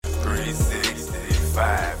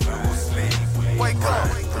365, no sleep. Wake up.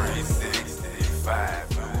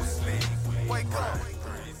 365, no sleep. Wake up.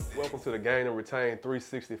 Welcome to the Gain and Retain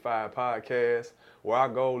 365 podcast, where our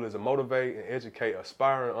goal is to motivate and educate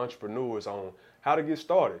aspiring entrepreneurs on how to get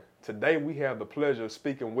started. Today we have the pleasure of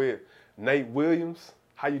speaking with Nate Williams.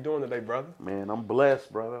 How you doing today, brother? Man, I'm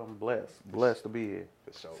blessed, brother. I'm blessed. Blessed to be here.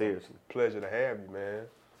 For sure. Seriously. Pleasure to have you, man.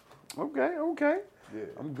 Okay. Yeah.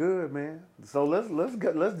 I'm good, man. So let's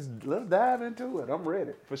dive into it. I'm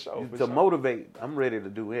ready. For sure. To motivate. I'm ready to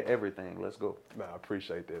do everything. Let's go. Man, I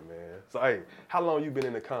appreciate that, man. So, hey, how long you been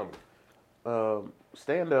in the comedy?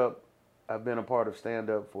 Stand up. I've been a part of stand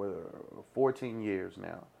up for 14 years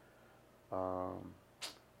now.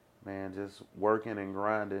 Man, just working and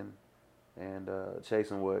grinding and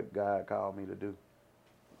chasing what God called me to do.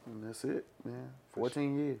 And that's it, man.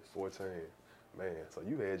 14 years. 14. Man, so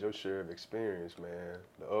you had your share of experience, man.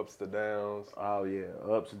 The ups, the downs. Oh, yeah.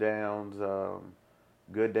 Ups, downs,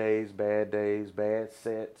 good days, bad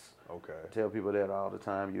sets. Okay. I tell people that all the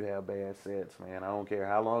time. You have bad sets, man. I don't care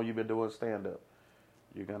how long you've been doing stand-up.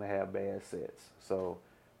 You're going to have bad sets. So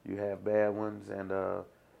you have bad ones and a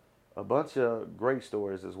bunch of great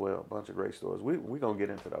stories as well. A bunch of great stories. We're going to get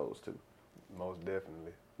into those, too. Most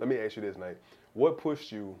definitely. Let me ask you this, Nate. What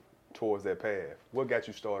pushed you towards that path? What got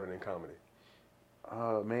you started in comedy?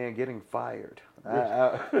 Man, getting fired.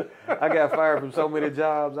 I got fired from so many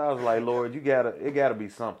jobs. I was like, Lord, it gotta be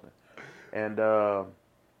something. And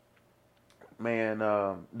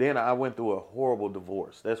then I went through a horrible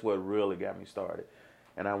divorce. That's what really got me started.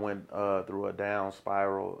 And I went through a down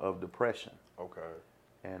spiral of depression. Okay.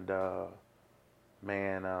 And I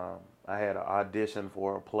had an audition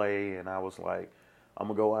for a play, and I was like, I'm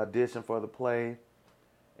gonna go audition for the play,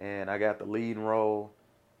 and I got the leading role,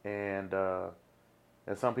 and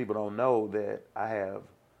some people don't know that I have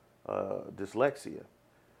dyslexia.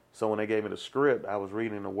 So when they gave me the script, I was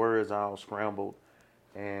reading the words all scrambled,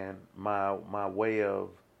 and my way of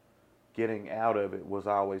getting out of it was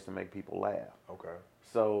always to make people laugh. Okay.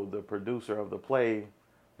 So the producer of the play,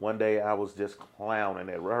 one day I was just clowning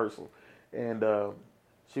at rehearsal, and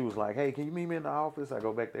she was like, hey, can you meet me in the office? I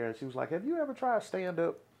go back there, and she was like, have you ever tried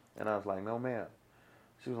stand-up? And I was like, no, ma'am.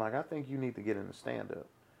 She was like, I think you need to get into stand-up.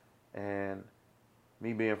 And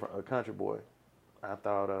me being a country boy, I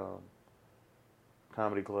thought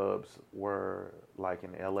comedy clubs were like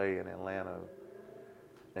in L.A. and Atlanta,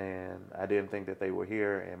 and I didn't think that they were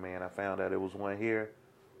here. And, man, I found out it was one here,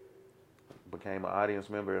 became an audience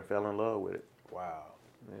member, and fell in love with it. Wow.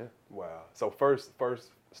 Yeah. Wow. So first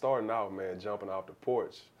starting out, man, jumping off the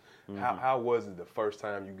porch, how was it the first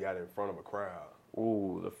time you got in front of a crowd?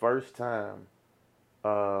 Ooh, the first time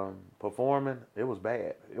performing, it was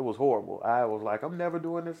bad. It was horrible. I was like, I'm never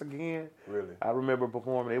doing this again. Really? I remember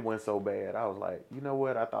performing, it went so bad. I was like, you know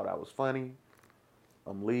what? I thought I was funny.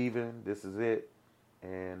 I'm leaving. This is it.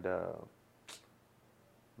 And,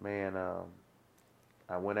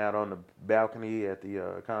 I went out on the balcony at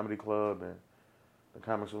the comedy club, and the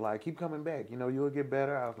comics were like, keep coming back. You know, you'll get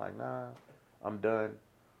better. I was like, nah, I'm done.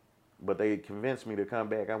 But they convinced me to come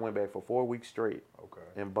back. I went back for 4 weeks straight. Okay.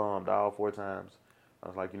 And bombed all 4 times. I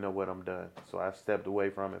was like, you know what, I'm done. So I stepped away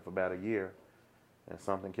from it for about a year, and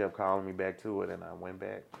something kept calling me back to it, and I went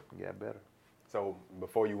back and got better. So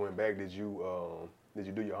before you went back, did you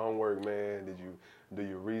do your homework, man? Did you do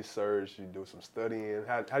your research? You do some studying?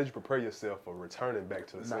 How did you prepare yourself for returning back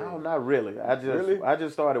to the scene? No, not really. I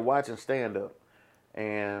just started watching stand-up,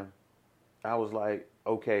 and I was like,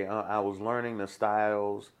 okay, I was learning the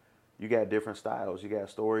styles. You got different styles. You got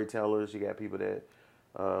storytellers. You got people that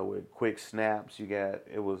with quick snaps.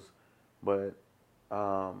 It was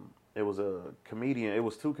a comedian. It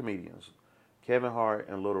was 2 comedians, Kevin Hart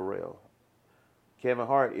and Lil Rel. Kevin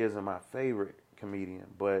Hart isn't my favorite comedian,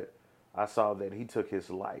 but I saw that he took his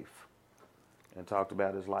life and talked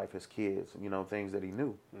about his life, his kids, things that he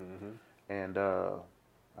knew. Mm-hmm. And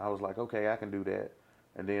I was like, okay, I can do that.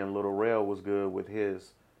 And then Lil Rel was good with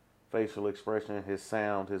his facial expression, his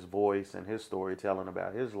sound, his voice, and his storytelling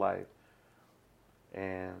about his life.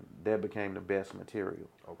 And that became the best material.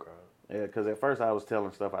 Okay. Yeah, because at first I was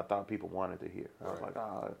telling stuff I thought people wanted to hear. I was Right.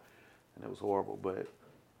 like, and it was horrible. But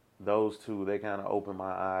those 2, they kind of opened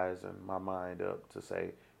my eyes and my mind up to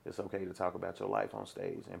say it's okay to talk about your life on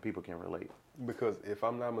stage, and people can relate. Because if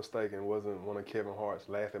I'm not mistaken, wasn't one of Kevin Hart's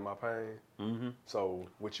Laugh at My Pain? Mm-hmm. So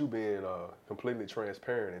with you being completely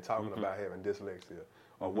transparent and talking about having dyslexia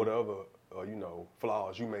or whatever,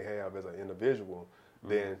 flaws you may have as an individual,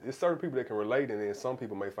 then it's certain people that can relate, and then some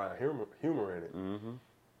people may find humor in it. Mm-hmm.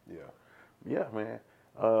 Yeah. Yeah, man.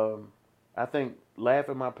 I think Laugh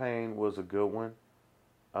at My Pain was a good one.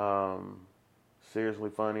 seriously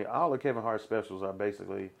funny. All of Kevin Hart's specials are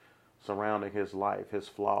basically surrounding his life, his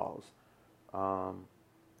flaws.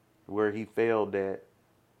 Where he failed at,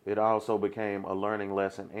 it also became a learning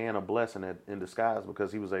lesson and a blessing in disguise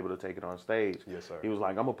because he was able to take it on stage. Yes, sir. He was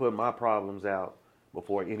like, I'm going to put my problems out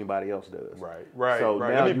before anybody else does. Right. So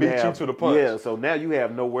right. now Let me beat you to the punch. Yeah, so now you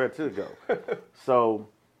have nowhere to go. So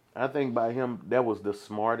I think by him, that was the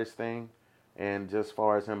smartest thing. And just as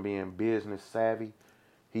far as him being business savvy,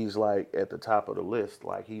 he's like at the top of the list.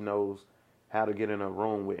 Like he knows how to get in a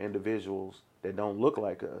room with individuals that don't look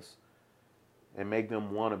like us and make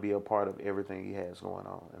them want to be a part of everything he has going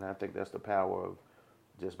on. And I think that's the power of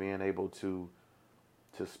just being able to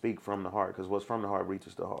speak from the heart, because what's from the heart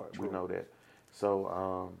reaches the heart. True. We know that.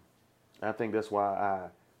 So I think that's why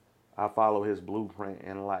I follow his blueprint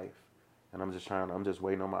in life, and I'm just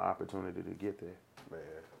waiting on my opportunity to get there. Man,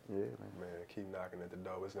 Yeah, man. man, keep knocking at the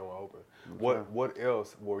door. It's gonna open. Okay. What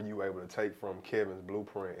else were you able to take from Kevin's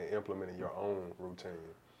blueprint and implement in your own routine?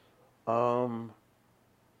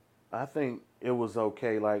 I think it was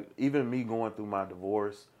okay. Like even me going through my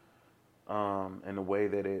divorce, and the way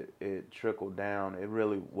that it trickled down, it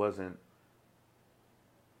really wasn't.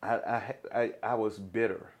 I was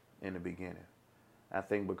bitter in the beginning. I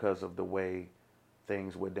think because of the way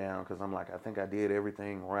things went down, because I'm like, I think I did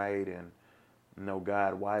everything right, and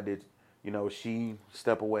God, why did she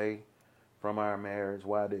step away from our marriage?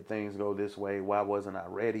 Why did things go this way? Why wasn't I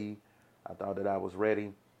ready? I thought that I was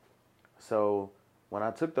ready. So when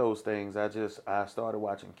I took those things, I started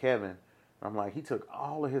watching Kevin. I'm like, he took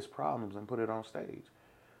all of his problems and put it on stage.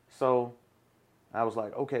 So I was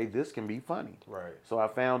like, okay, this can be funny. Right. So I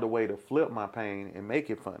found a way to flip my pain and make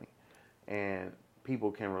it funny. And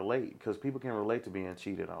people can relate, because people can relate to being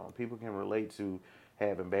cheated on. People can relate to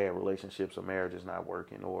having bad relationships or marriages not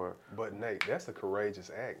working But Nate, that's a courageous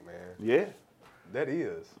act, man. Yeah. That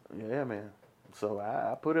is. Yeah, man. So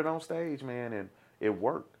I put it on stage, man, and it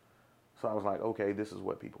worked. So I was like, okay, this is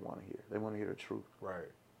what people want to hear. They want to hear the truth. Right.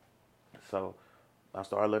 So I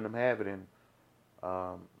started letting them have it, and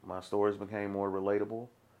my stories became more relatable.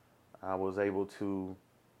 I was able to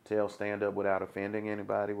tell stand-up without offending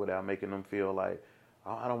anybody, without making them feel like,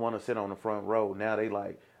 oh, I don't want to sit on the front row. Now they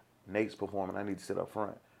like, Nate's performing, I need to sit up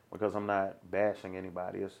front, because I'm not bashing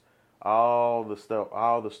anybody. It's all the stuff,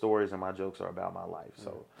 all the stories and my jokes are about my life.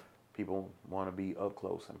 So people want to be up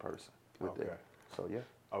close in person with Okay. that. So yeah.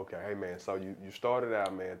 Okay, hey man, so you started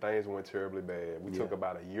out, man, things went terribly bad. We took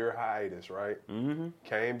about a year hiatus, right? Mm-hmm.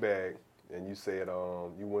 Came back, and you said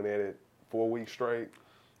you went at it 4 weeks straight.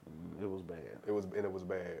 It was bad. It was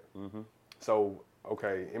bad. Mm-hmm. So,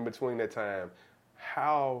 okay, in between that time,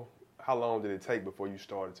 how long did it take before you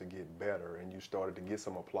started to get better and you started to get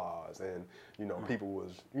some applause and, people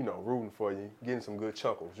was, rooting for you, getting some good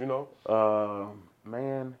chuckles,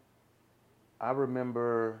 Man, I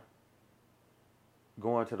remember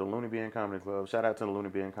going to the Looney Bin Comedy Club. Shout out to the Looney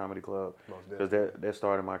Bin Comedy Club, Most because that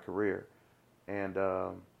started my career. And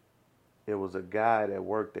it was a guy that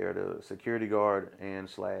worked there, the security guard and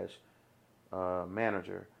 /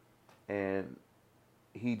 manager. And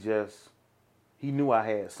he knew I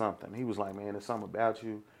had something. He was like, man, there's something about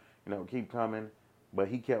you, keep coming. But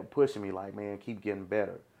he kept pushing me like, man, keep getting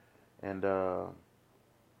better. And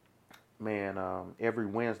every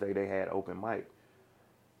Wednesday they had open mic.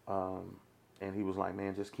 And he was like,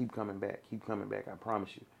 man, just keep coming back, I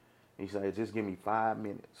promise you. And he said, just give me 5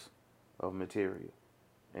 minutes of material.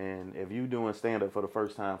 And if you doing stand-up for the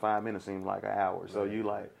first time, 5 minutes seems like an hour. So you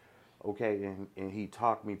like, okay, and he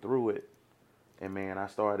talked me through it. And man, I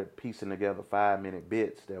started piecing together 5-minute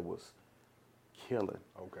bits that was killing.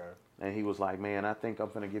 Okay. And he was like, man, I think I'm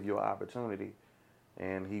going to give you an opportunity.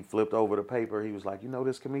 And he flipped over the paper. He was like, you know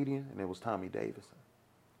this comedian? And it was Tommy Davidson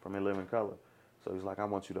from In Living Color. So he's like, I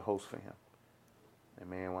want you to host for him. And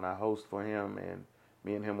man, when I host for him, and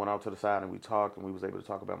me and him went out to the side and we talked, and we was able to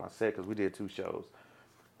talk about my set, because we did 2 shows.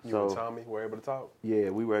 You and Tommy were able to talk? Yeah,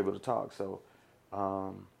 we were able to talk. So,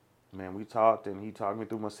 man, we talked, and he talked me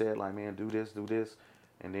through my set, like, man, do this.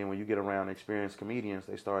 And then when you get around experienced comedians,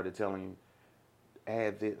 they started telling you,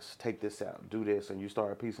 add this, take this out, do this, and you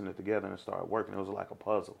start piecing it together and start working. It was like a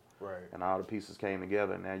puzzle. Right. And all the pieces came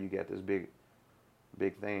together, and now you got this big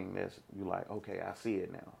thing that's, you like, okay, I see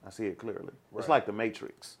it now. I see it clearly. Right. It's like the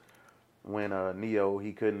Matrix. When Neo,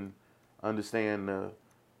 he couldn't understand the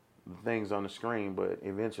things on the screen, but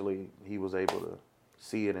eventually he was able to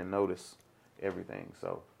see it and notice everything.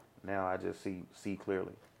 So now I just see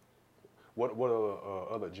clearly. What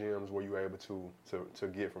other gems were you able to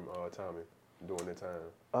get from Tommy during that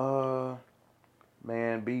time?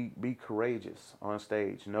 Man, be courageous on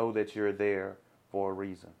stage. Know that you're there for a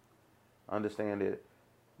reason. Understand that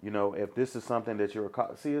You know, if this is something that you're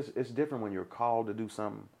called, see, it's different when you're called to do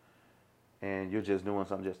something and you're just doing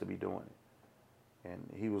something just to be doing it.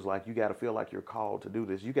 And he was like, you got to feel like you're called to do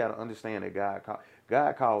this. You got to understand that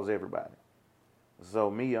God calls everybody.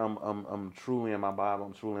 So me, I'm truly in my Bible.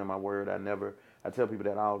 I'm truly in my word. I tell people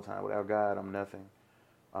that all the time. Without God, I'm nothing.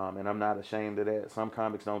 And I'm not ashamed of that. Some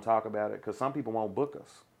comics don't talk about it because some people won't book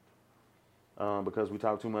us because we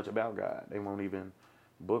talk too much about God. They won't even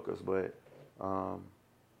book us. But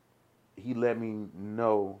he let me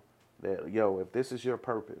know that, yo, if this is your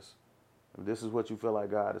purpose, if this is what you feel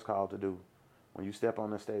like God is called to do, when you step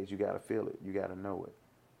on the stage, you got to feel it. You got to know it.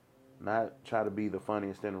 Not try to be the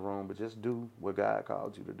funniest in the room, but just do what God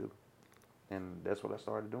called you to do. And that's what I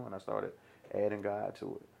started doing. I started adding God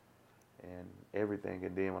to it and everything.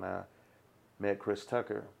 And then when I met Chris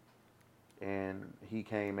Tucker and he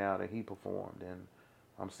came out and he performed, and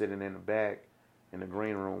I'm sitting in the back in the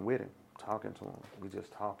green room with him, talking to him. We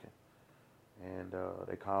just talking. And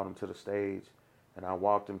they called him to the stage, and I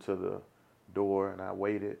walked him to the door and I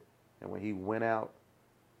waited. And when he went out,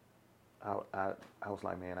 I was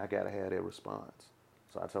like, man, I got to have that response.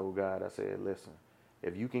 So I told God, I said, listen,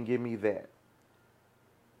 if you can give me that,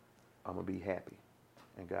 I'm going to be happy.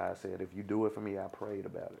 And God said, if you do it for me, I prayed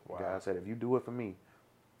about it. Wow. God said, if you do it for me,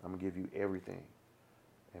 I'm going to give you everything.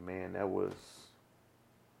 And man, that was,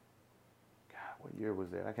 God, what year was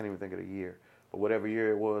that? I can't even think of the year. But whatever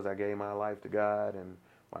year it was, I gave my life to God and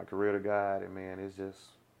my career to God. And man, it's just,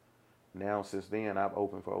 now since then, I've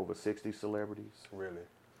opened for over 60 celebrities. Really?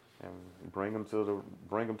 And bring them to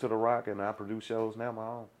the Rock, and I produce shows now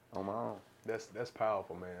on my own. That's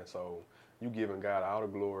powerful, man. So you giving God all the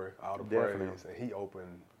glory, all the Definitely. praise, and he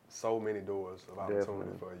opened so many doors of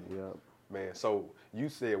opportunity for you. Yep. Man, so you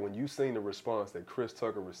said when you seen the response that Chris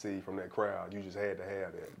Tucker received from that crowd, you just had to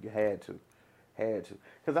have that. You had to.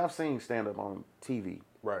 Because I've seen stand-up on TV.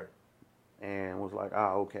 Right. And was like,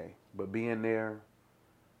 okay. But being there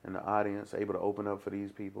in the audience, able to open up for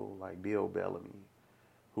these people like Bill Bellamy,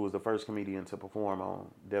 who was the first comedian to perform on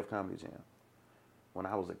Def Comedy Jam when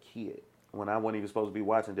I was a kid. When I wasn't even supposed to be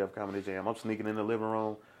watching Def Comedy Jam, I'm sneaking in the living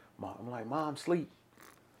room. I'm like, Mom, sleep.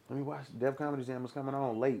 Let me watch. Def Comedy Jam is coming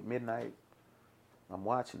on late, midnight. I'm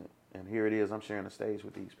watching it. And here it is. I'm sharing the stage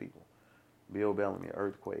with these people. Bill Bellamy,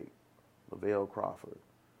 Earthquake, Lavelle Crawford,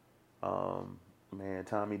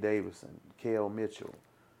 Tommy Davidson, Kel Mitchell.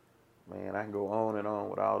 Man, I can go on and on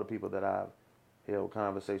with all the people that I've held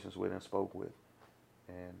conversations with and spoke with.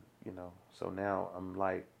 And, you know, so now I'm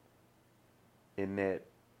like in that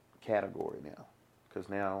category now. Because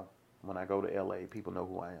now when I go to LA, people know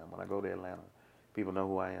who I am. When I go to Atlanta, people know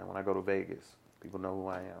who I am. When I go to Vegas, people know who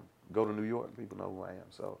I am. Go to New York, people know who I am.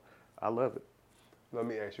 So I love it. Let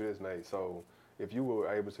me ask you this, Nate. So if you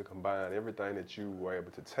were able to combine everything that you were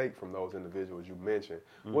able to take from those individuals you mentioned,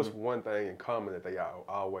 what's one thing in common that they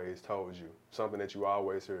always told you? Something that you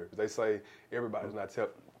always hear? Because they say everybody's not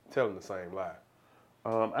telling the same lie.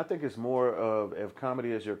 I think it's more of, if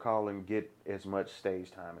comedy is your calling, get as much stage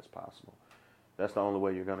time as possible. That's the only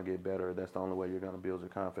way you're going to get better. That's the only way you're going to build your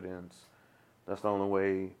confidence. That's the only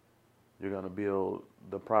way you're going to build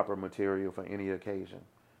the proper material for any occasion,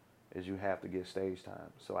 is you have to get stage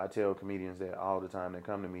time. So I tell comedians that all the time. They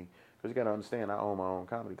come to me, because you got to understand, I own my own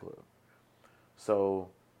comedy club. So,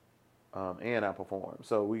 and I perform.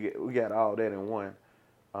 So we got all that in one.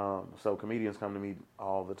 So comedians come to me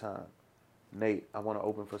all the time. Nate, I want to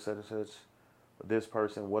open for such and such. This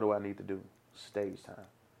person, what do I need to do? Stage time.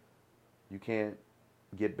 You can't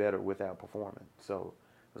get better without performing. So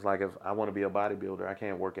it's like, if I want to be a bodybuilder, I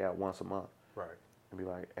can't work out once a month. Right. And be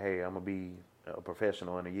like, hey, I'm going to be a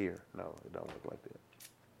professional in a year. No, it don't work like that.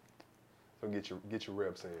 So get your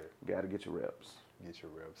reps in. Got to get your reps. Get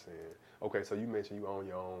your reps in. Okay, so you mentioned you own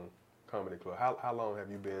your own comedy club. How long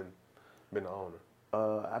have you been the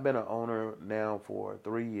owner? I've been an owner now for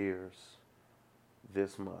 3 years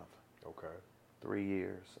this month. Okay. 3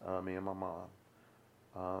 years, me and my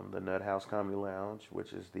mom. The Nut House Comedy Lounge,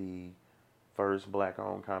 which is the first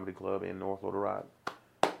black-owned comedy club in North Little Rock.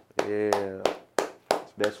 Yeah,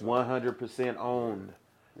 that's 100% owned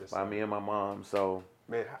by me and my mom. So,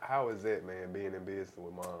 man, how is that, man, being in business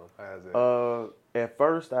with mom? How is that? At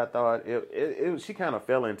first I thought she kind of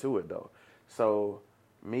fell into it though. So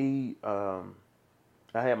me, I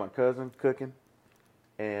had my cousin cooking,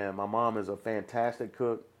 and my mom is a fantastic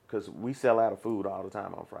cook, because we sell out of food all the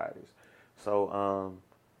time on Fridays. So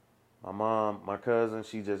my cousin,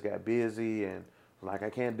 she just got busy and was like, I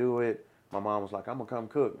can't do it. My mom was like, I'm going to come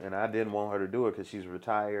cook. And I didn't want her to do it because she's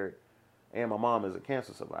retired. And my mom is a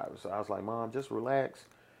cancer survivor. So I was like, Mom, just relax.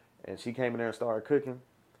 And she came in there and started cooking.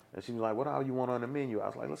 And she was like, what all you want on the menu? I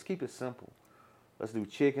was like, let's keep it simple. Let's do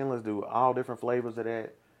chicken. Let's do all different flavors of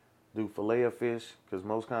that. Do filet of fish because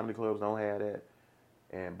most comedy clubs don't have that.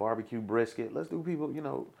 And barbecue brisket. Let's do people,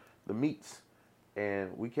 the meats.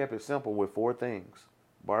 And we kept it simple with 4 things.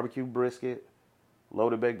 Barbecue brisket,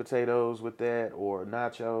 loaded baked potatoes with that, or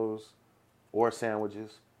nachos, or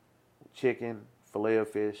sandwiches, chicken, filet of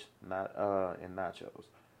fish, and nachos.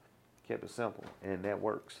 Kept it simple, and that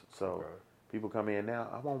works. So Okay. people come in now,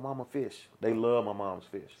 I want mama fish. They love my mom's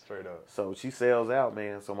fish. Straight up. So she sells out,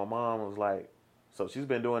 man. So my mom was like, so she's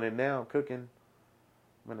been doing it now, cooking,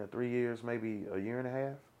 been at 3 years, maybe a year and a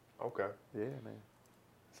half. Okay. Yeah, man.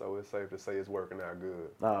 So it's safe to say it's working out good.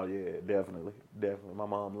 Oh yeah, definitely. My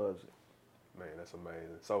mom loves it. Man, that's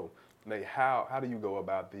amazing. So, Nate, how do you go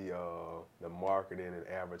about the marketing and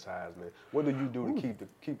advertisement? What do you do to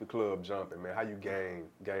keep the club jumping, man? How you gain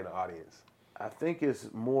an audience? I think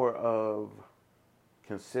it's more of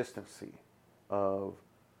consistency of,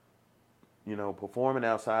 performing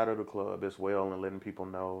outside of the club as well and letting people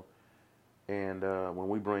know. And when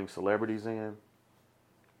we bring celebrities in,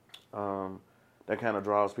 that kind of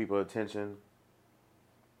draws people attention.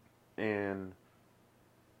 And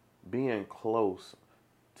being close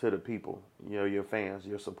to the people, your fans,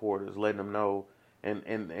 your supporters, letting them know, and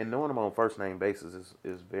knowing them on first name basis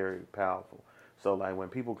is very powerful. So like when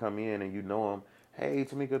people come in and you know them, hey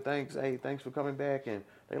Tamika, thanks, hey thanks for coming back, and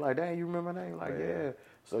they like, dang, you remember my name? Like yeah.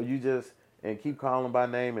 So you just keep calling them by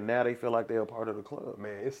name, and now they feel like they're a part of the club.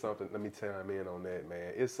 Man, it's something. Let me chime in on that,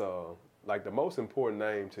 man. It's like the most important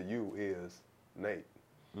name to you is Nate.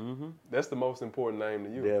 Mm-hmm. That's the most important name to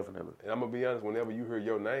you. Definitely. And I'm gonna be honest, whenever you hear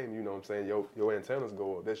your name, you know what I'm saying, your antennas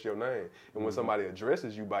go up. That's your name. And when somebody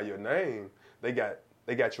addresses you by your name, they got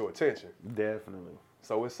your attention. Definitely.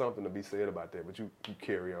 So it's something to be said about that, but you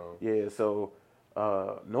carry on. Yeah, so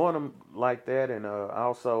knowing them like that, and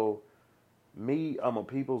also me, I'm a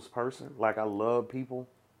people's person. Like I love people.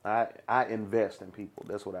 I invest in people.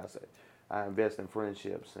 That's what I say. I invest in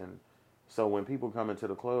friendships, and so when people come into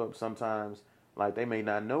the club, sometimes like they may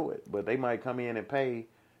not know it, but they might come in and pay,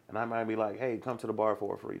 and I might be like, hey, come to the bar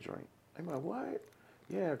for a free drink. They might, what?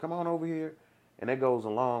 Yeah, come on over here. And that goes a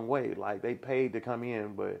long way. Like they paid to come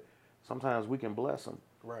in, but sometimes we can bless them.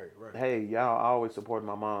 Right. Hey, y'all always support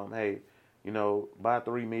my mom. Hey, buy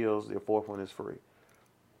 3 meals, the 4th one is free.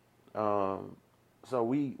 So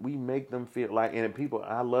we make them feel like, and people,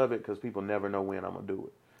 I love it because people never know when I'm gonna do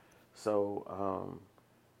it. So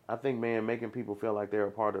I think, man, making people feel like they're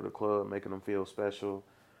a part of the club, making them feel special.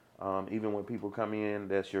 Even when people come in,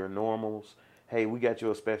 that's your normals. Hey, we got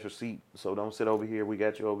you a special seat, so don't sit over here. We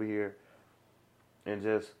got you over here. And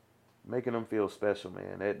just making them feel special,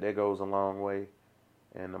 man. That goes a long way.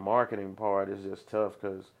 And the marketing part is just tough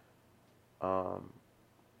because,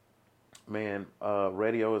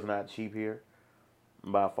 radio is not cheap here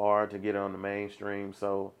by far to get on the mainstream.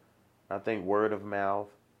 So I think word of mouth.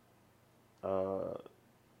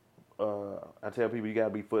 I tell people you got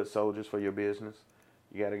to be foot soldiers for your business.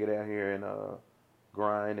 You got to get out here and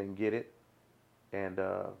grind and get it. And,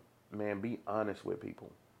 man, be honest with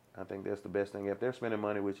people. I think that's the best thing. If they're spending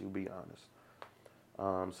money with you, be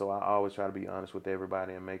honest. So I always try to be honest with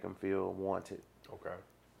everybody and make them feel wanted. Okay.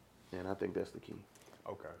 And I think that's the key.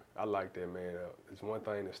 Okay, I like that, man. It's one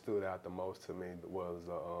thing that stood out the most to me was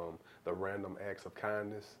the random acts of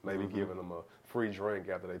kindness. Maybe giving them a free drink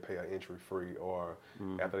after they pay an entry fee, or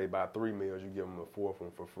after they buy 3 meals, you give them a 4th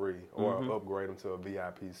one for free, or upgrade them to a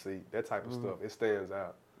VIP seat. That type of stuff. It stands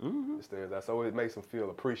out. It stands out. So it makes them feel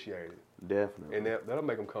appreciated. Definitely. And that'll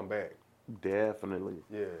make them come back. Definitely.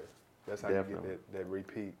 Yeah, that's how you get that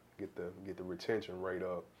repeat, get the retention rate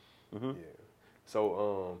up. Yeah.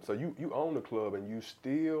 So you own the club and you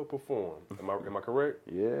still perform. Am I correct?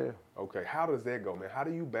 Yeah. Okay. How does that go, man? How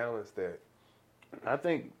do you balance that? I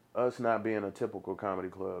think us not being a typical comedy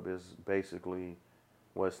club is basically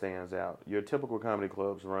what stands out. Your typical comedy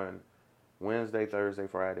clubs run Wednesday, Thursday,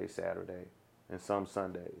 Friday, Saturday, and some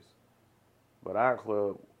Sundays. But our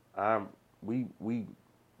club, we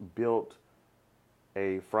built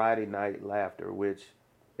a Friday night laughter, which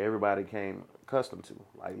everybody came accustomed to.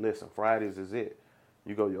 Like, listen, Fridays is it.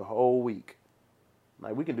 You go your whole week.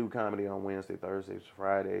 Like, we can do comedy on Wednesday, Thursdays,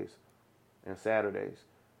 Fridays, and Saturdays.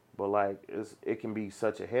 But, like, it can be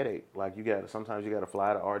such a headache. Like, sometimes you got to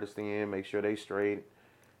fly the artist in, make sure they straight,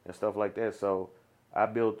 and stuff like that. So I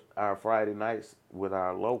built our Friday nights with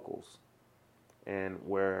our locals, and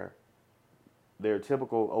where their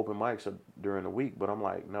typical open mics are during the week, but I'm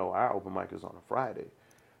like, no, our open mic is on a Friday.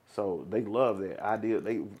 So they love that idea.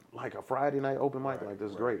 They like a Friday night open mic, like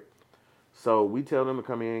that's great. So we tell them to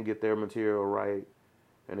come in, get their material right,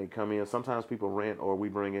 and they come in. Sometimes people rent, or we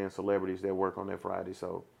bring in celebrities that work on their Friday.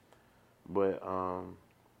 So But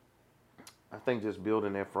I think just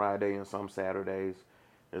building that Friday and some Saturdays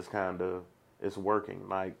is it's working.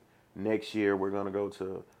 Like next year, we're gonna go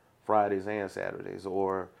to Fridays and Saturdays,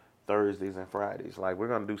 or Thursdays and Fridays. Like we're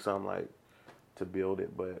gonna do something like to build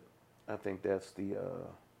it. But I think that's it.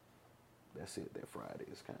 That Friday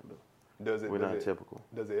is we're not typical.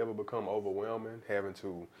 Does it ever become overwhelming having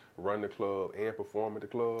to run the club and perform at the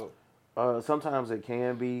club? Sometimes it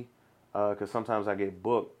can be, because sometimes I get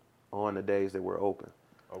booked on the days that we're open.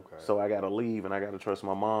 Okay. So I got to leave, and I got to trust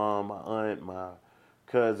my mom, my aunt, my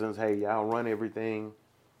cousins. Hey, y'all run everything.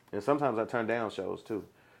 And sometimes I turn down shows too.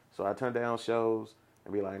 So I turn down shows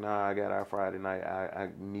and be like, nah, I got our Friday night. I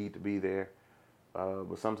need to be there.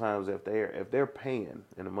 But sometimes if they're paying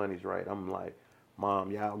and the money's right, I'm like,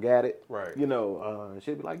 Mom, y'all got it. Right. And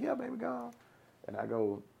she'll be like, yeah, baby, go. And I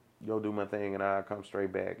go do my thing, and I come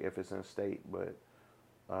straight back if it's in state. But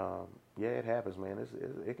yeah, it happens, man.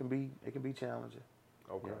 It can be challenging.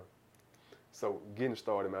 Okay. Yeah. So getting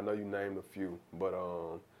started, man, I know you named a few, but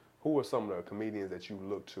who are some of the comedians that you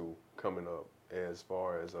look to coming up, as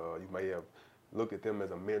far as you may have looked at them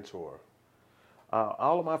as a mentor?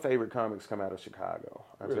 All of my favorite comics come out of Chicago.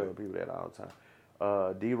 I Really? tell people that all the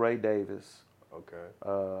time. D. Ray Davis Okay.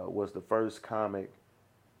 was the first comic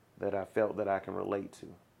that I felt that I can relate to.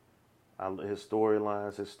 His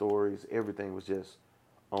storylines, his stories, everything was just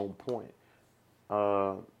on point.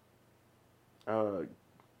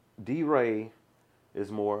 D. Ray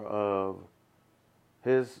is more of,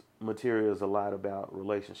 his material is a lot about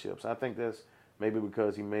relationships. I think that's maybe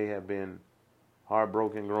because he may have been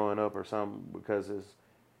heartbroken growing up or something, because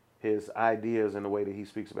his ideas and the way that he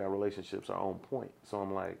speaks about relationships are on point. So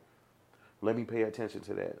I'm like, let me pay attention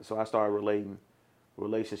to that. So I started relating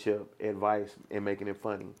relationship advice and making it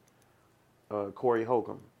funny. Corey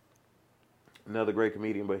Holcomb, another great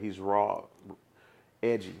comedian, but he's raw,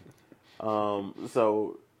 edgy.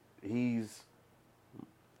 So he's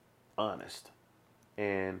honest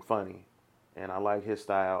and funny, and I like his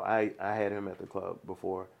style. I had him at the club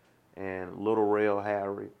before, and Little Rail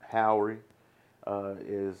Howery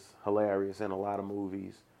is hilarious in a lot of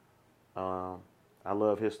movies. I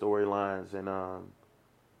love his storylines,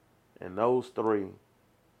 and those three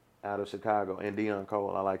out of Chicago, and Deion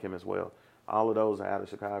Cole, I like him as well. All of those are out of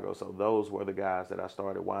Chicago, so those were the guys that I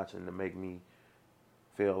started watching to make me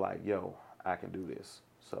feel like, yo, I can do this.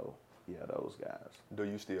 So yeah, those guys. Do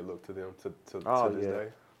you still look to them to this yeah. day?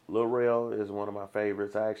 Lil Rel is one of my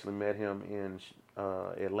favorites. I actually met him in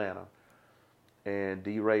Atlanta. And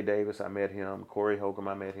D. Ray Davis, I met him. Corey Holcomb,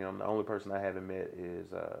 I met him. The only person I haven't met is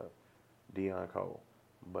Deion Cole.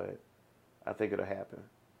 But I think it'll happen.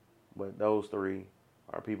 But those three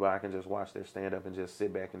are people I can just watch their stand-up and just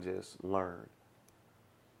sit back and just learn.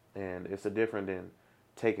 And it's different than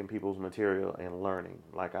taking people's material and learning.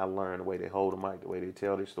 Like I learned the way they hold the mic, the way they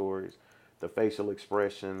tell their stories, the facial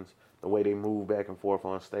expressions, the way they move back and forth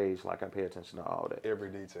on stage. Like I pay attention to all that. Every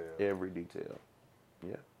detail. Every detail.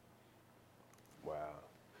 Yeah. Wow.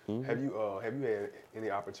 Mm-hmm. Have you had any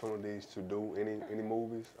opportunities to do any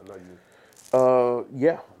movies? I know you.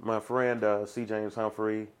 Yeah, my friend C. James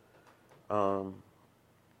Humphrey.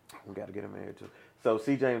 We got to get him here too. So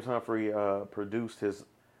C. James Humphrey produced his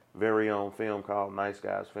very own film called Nice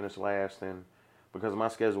Guys Finish Last, and because my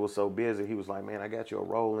schedule was so busy, he was like, "Man, I got you a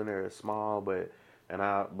role in there. It's small,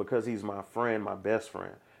 because he's my friend, my best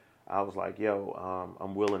friend, I was like, yo,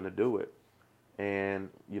 I'm willing to do it." And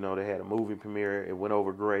they had a movie premiere. It went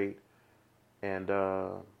over great, and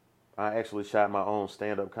I actually shot my own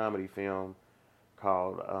stand-up comedy film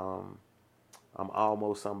called I'm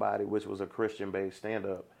Almost Somebody, which was a Christian-based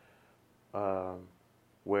stand-up,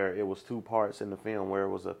 where it was two parts in the film, where it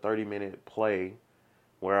was a 30-minute play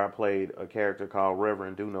where I played a character called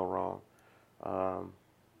Reverend Do No Wrong,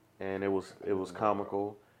 and it was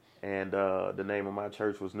comical. And the name of my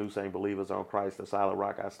church was New Saint Believers on Christ, the solid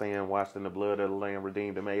rock I stand, washed in the blood of the Lamb,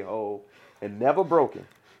 redeemed and made whole, and never broken.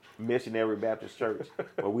 Missionary Baptist Church,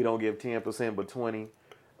 where we don't give 10% but 20,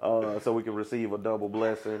 so we can receive a double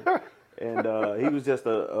blessing. And he was just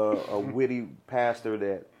a witty pastor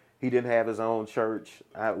that he didn't have his own church.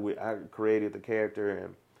 I created the character,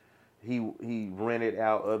 and he rented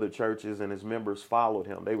out other churches, and his members followed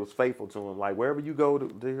him. They was faithful to him. Like wherever you go,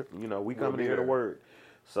 we come to hear the word.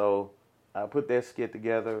 So I put that skit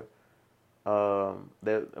together,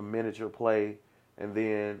 that a miniature play, and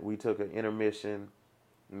then we took an intermission,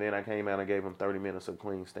 and then I came out and gave him 30 minutes of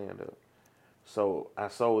clean stand-up. So I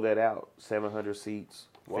sold that out, 700 seats,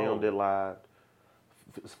 filmed it live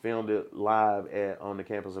on the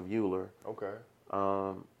campus of Euler. Okay.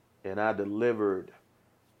 And I delivered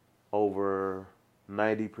over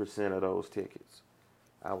 90% of those tickets.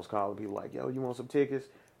 I was calling people like, yo, you want some tickets?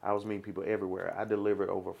 I was meeting people everywhere. I delivered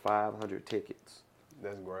over 500 tickets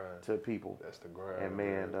That's grind. to people. That's the grind. And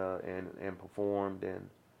man, and performed and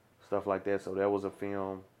stuff like that. So that was a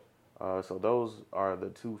film. So those are the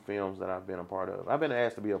two films that I've been a part of. I've been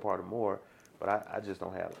asked to be a part of more, but I just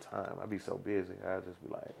don't have the time. I'd be so busy. I just be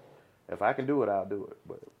like, if I can do it, I'll do it.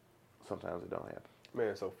 But sometimes it don't happen.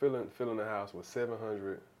 Man, so filling the house with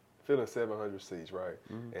 700 seats, right?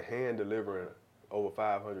 Mm-hmm. And hand delivering over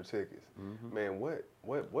 500 tickets. Mm-hmm. Man, what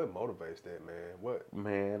motivates that, man? What?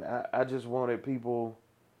 Man, I just wanted people.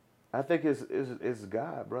 I think it's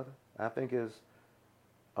God, brother. I think it's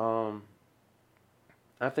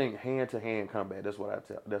I think hand-to-hand combat. That's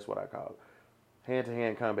what I call it.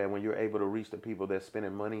 Hand-to-hand combat, when you're able to reach the people that's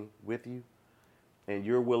spending money with you, and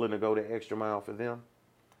you're willing to go the extra mile for them,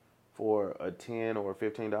 for a $10 or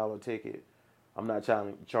 $15 ticket. I'm not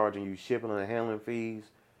charging you shipping and handling fees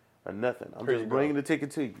or nothing. I'm just bringing the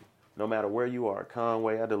ticket to you, no matter where you are.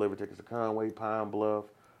 Conway, I deliver tickets to Conway, Pine Bluff,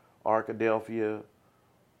 Arkadelphia.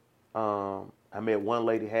 I met one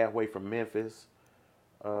lady halfway from Memphis.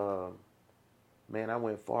 Man, I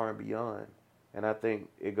went far and beyond. And I think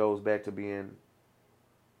it goes back to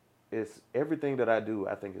it's everything that I do,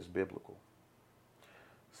 I think is biblical.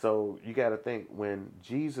 So you got to think, when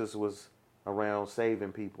Jesus was around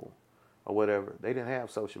saving people or whatever, they didn't have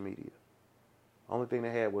social media. Only thing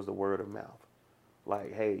they had was the word of mouth.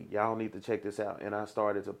 Like, hey, y'all need to check this out. And I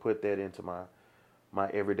started to put that into my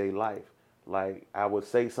everyday life. Like, I would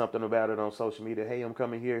say something about it on social media. Hey, I'm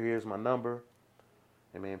coming here. Here's my number.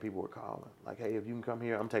 And man, people were calling. Like, hey, if you can come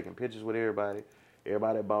here, I'm taking pictures with everybody.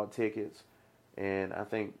 Everybody bought tickets. And I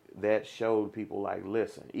think that showed people, like,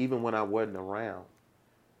 listen, even when I wasn't around,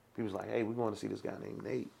 people was like, hey, we're going to see this guy named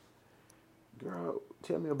Nate. Girl,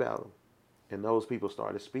 tell me about him. And those people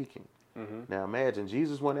started speaking. Mm-hmm. Now imagine,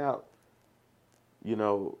 Jesus went out, he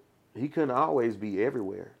couldn't always be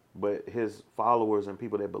everywhere, but his followers and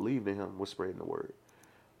people that believed in him were spreading the word,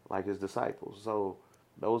 like his disciples. So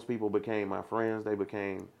those people became my friends. They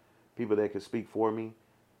became people that could speak for me.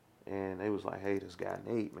 And they was like, hey, this guy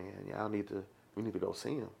Nate, man, we need to go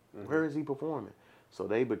see him. Mm-hmm. Where is he performing? So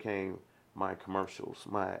they became my commercials,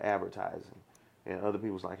 my advertising. And other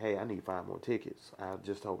people was like, hey, I need 5 more tickets. I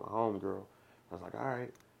just told my homegirl. I was like, all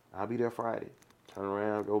right, I'll be there Friday. Turn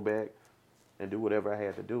around, go back, and do whatever I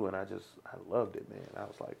had to do. And I loved it, man. I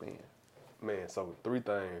was like, man. Man, so 3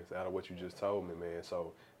 things out of what you just told me, man.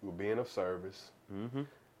 So you were being of service. Mm-hmm.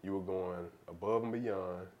 You were going above and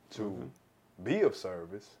beyond to mm-hmm. be of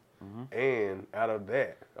service. Mm-hmm. And out of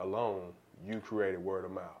that alone, you created word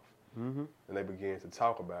of mouth. Mm-hmm. And they began to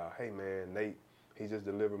talk about, hey, man, Nate, he just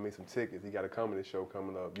delivered me some tickets. He got a comedy show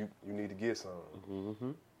coming up. You need to get some.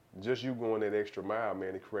 Mm-hmm. Just you going that extra mile,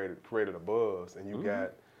 man, it created a buzz, and you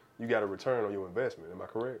mm-hmm. got a return on your investment. Am I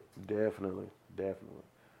correct? Definitely.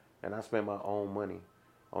 And I spent my own money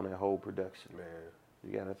on that whole production. Man,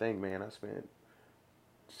 you got to think, man, I spent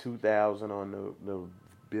 $2,000 on the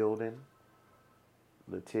building,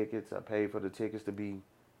 the tickets. I paid for the tickets to be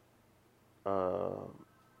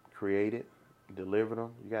created, delivered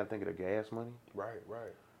them. You got to think of the gas money. Right.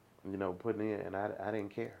 Putting in, and I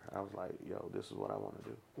didn't care. I was like, yo, this is what I want to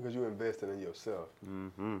do. Because you invested in yourself.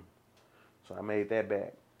 Mm-hmm. So I made that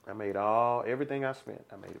back. I made everything I spent,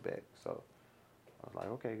 I made it back. So I was like,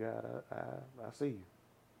 okay, God, I see you.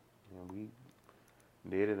 And we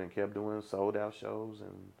did it and kept doing sold out shows.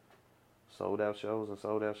 So that's how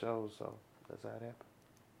it happened.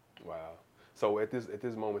 Wow. So at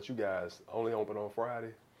this moment, you guys only open on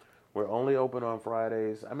Friday? We're only open on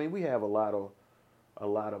Fridays. I mean, we have a lot of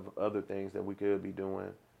other things that we could be doing,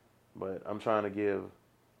 but I'm trying to give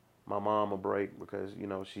my mom a break because,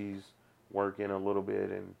 she's working a little bit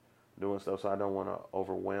and doing stuff, so I don't want to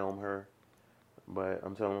overwhelm her. But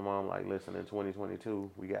I'm telling my mom, like, listen, in 2022,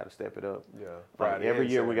 we got to step it up. Yeah. Friday every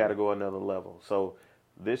year we got to go another level. So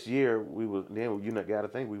this year got to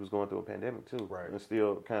think we was going through a pandemic too. Right. And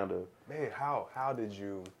still kind of. Man, how did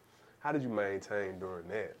you maintain during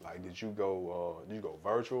that? Like, did you go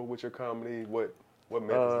virtual with your comedy? What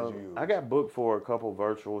methods did you use? I got booked for a couple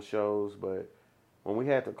virtual shows, but when we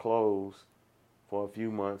had to close for a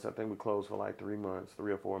few months, I think we closed for like 3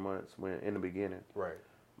 or 4 months in the beginning. Right.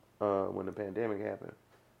 When the pandemic happened.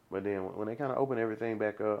 But then when they kind of opened everything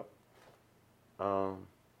back up,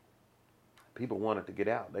 people wanted to get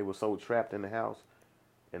out. They were so trapped in the house,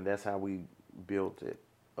 and that's how we built it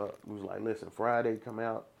up. We was like, listen, Friday come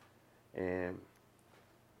out, and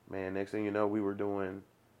man, next thing you know, we weren't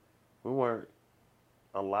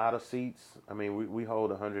a lot of seats. I mean, we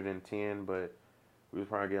hold 110, but we was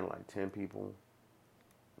probably getting like 10 people,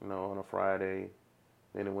 on a Friday.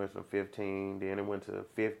 then it went from 15, then it went to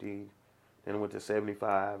 50, then it went to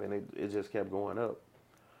 75, and it just kept going up.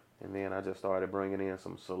 And then I just started bringing in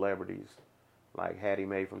some celebrities like Hattie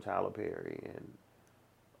Mae from Tyler Perry and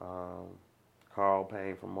Carl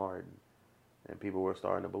Payne from Martin. And people were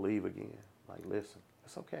starting to believe again. Like, listen,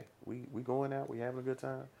 it's okay. We going out. We having a good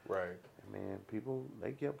time. Right. And, man, people,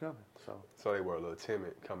 they kept coming. So they were a little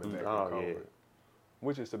timid coming back Oh, from COVID, yeah.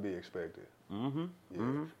 which is to be expected. Mm-hmm. Yeah.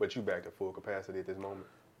 Mm-hmm. But you back to full capacity at this moment?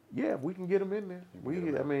 Yeah, we can get them in there.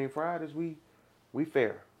 I mean, Fridays, we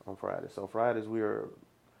fair on Fridays. So Fridays, we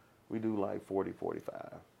do like 40,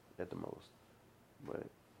 45 at the most. But,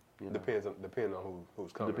 you know. Depends on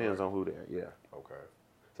who's coming. Depends right? on who there, yeah. Okay.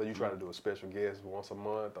 So you try to do a special guest once a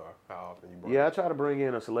month, or how often you bring? Yeah, I try to bring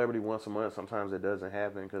in a celebrity once a month. Sometimes it doesn't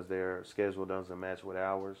happen because their schedule doesn't match with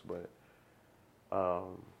ours. But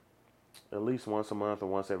at least once a month or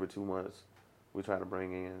once every 2 months, we try to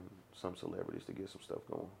bring in some celebrities to get some stuff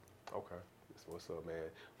going. Okay. That's what's up, man.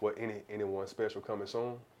 What anyone special coming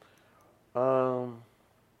soon? No,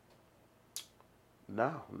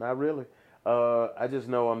 not really. I just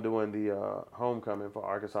know I'm doing the homecoming for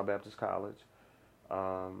Arkansas Baptist College.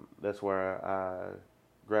 That's where I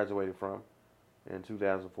graduated from in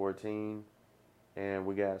 2014. And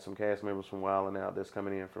we got some cast members from Wild 'N Out that's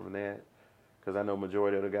coming in from that. Because I know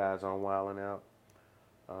majority of the guys on Wild 'N Out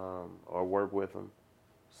or work with them.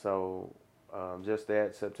 So just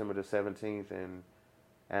that, September the 17th. And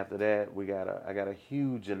after that, I got a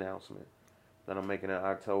huge announcement that I'm making in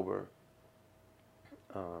October.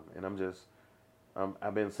 And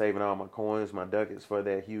I've been saving all my coins, my ducats for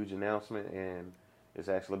that huge announcement, and it's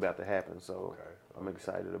actually about to happen. So I'm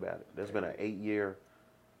excited about it. There's been an 8-year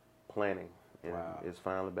planning, and it's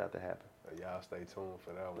finally about to happen. Y'all stay tuned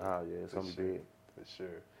for that one. Oh yeah, it's gonna be big for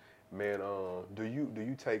sure. Man, do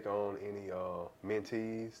you take on any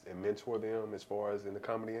mentees and mentor them as far as in the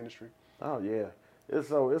comedy industry? Oh yeah,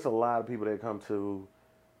 it's a lot of people that come to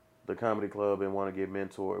the comedy club and want to get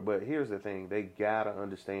mentored. But here's the thing: they gotta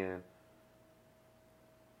understand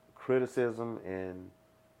criticism, and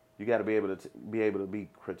you got to be able to be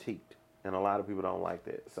critiqued. And a lot of people don't like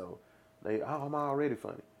that. So I'm already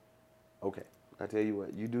funny. Okay, I tell you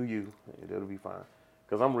what, you do you, and it'll be fine.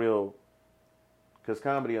 Because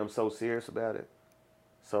comedy, I'm so serious about it.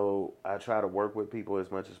 So I try to work with people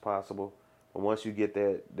as much as possible. But once you get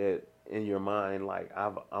that in your mind, like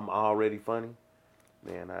I'm already funny,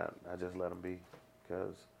 man, I just let them be.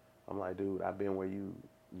 Because I'm like, dude, I've been where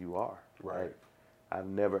you are. Right. Like, I've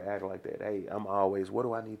never acted like that. Hey, I'm always, what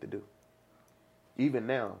do I need to do? Even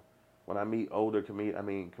now, when I meet older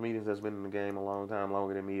comedians that's been in the game a long time,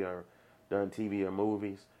 longer than me, or done TV or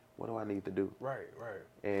movies, what do I need to do? Right.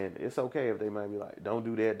 And it's okay if they might be like, don't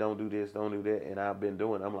do that, don't do this, don't do that. And I've been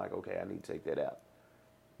doing it. I'm like, okay, I need to take that out.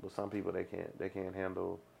 But some people, they can't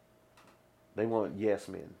handle, they want yes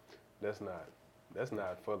men. That's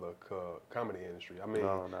not for the comedy industry. I mean,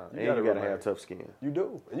 no. You and you gotta have tough skin. You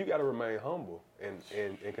do, and you gotta remain humble and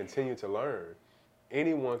continue to learn.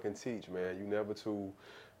 Anyone can teach, man. You never too,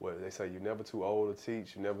 what they say, you're never too old to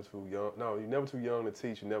teach. You're never too young. No, you're never too young to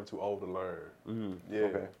teach. You're never too old to learn. Mm-hmm. Yeah.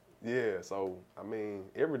 Okay. Yeah. So I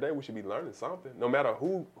mean, every day we should be learning something, no matter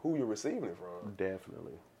who you're receiving it from.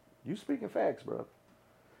 Definitely. You speaking facts, bro.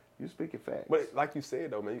 You speaking facts. But like you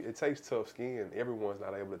said, though, man, it takes tough skin. Everyone's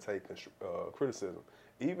not able to take criticism,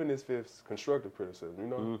 even if it's constructive criticism, you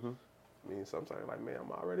know? Mm-hmm. I mean, sometimes like, man,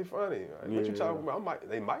 I'm already funny. Like, Yeah. What you talking about?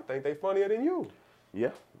 They might think they funnier than you.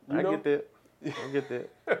 Yeah, You know? get that. I get that.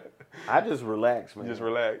 I just relax, man. Just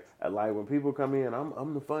relax. I like when people come in,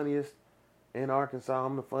 I'm the funniest in Arkansas.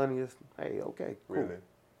 I'm the funniest. Hey, okay, cool. Really?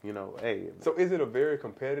 You know, hey. So is it a very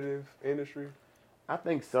competitive industry? I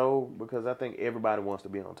think so, because I think everybody wants to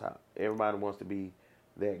be on top. Everybody wants to be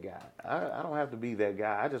that guy. I don't have to be that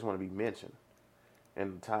guy. I just want to be mentioned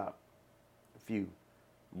in the top few.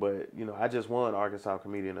 But, you know, I just won Arkansas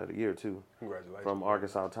Comedian of the Year, too. Congratulations. From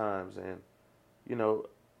Arkansas Times. And, you know,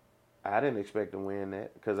 I didn't expect to win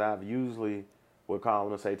that, because I've usually would call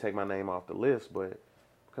them and say, take my name off the list. But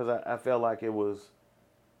because I felt like it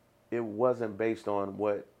wasn't based on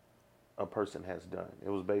what a person has done. It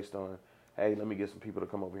was based on, hey, let me get some people to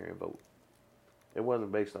come over here and vote. It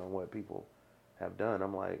wasn't based on what people have done.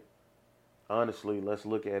 I'm like, honestly, let's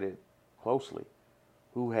look at it closely.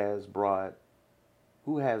 Who has done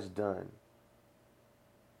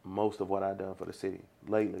most of what I've done for the city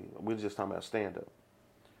lately? We're just talking about stand-up.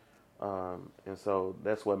 And so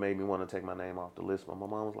that's what made me want to take my name off the list. But my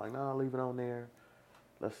mom was like, no, leave it on there.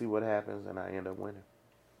 Let's see what happens. And I end up winning.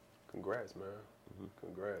 Congrats, man. Mm-hmm.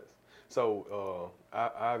 Congrats. So,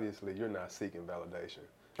 obviously, you're not seeking validation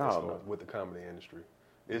Oh, no. with the comedy industry.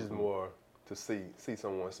 It's more to see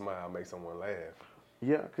someone smile, make someone laugh.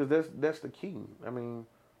 Yeah, because that's the key. I mean,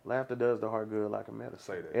 laughter does the heart good like a medicine.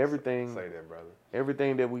 Say that. Everything, Say that, brother.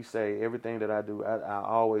 everything that we say, everything that I do, I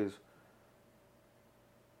always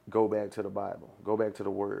go back to the Bible, go back to the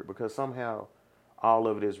Word, because somehow all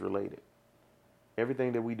of it is related.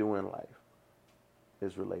 Everything that we do in life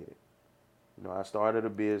is related. You know, I started a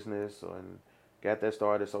business and got that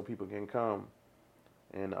started so people can come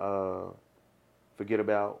and forget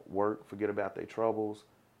about work, forget about their troubles.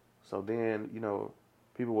 So then, you know,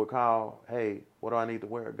 people would call, hey, what do I need to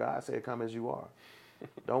wear? God said, come as you are.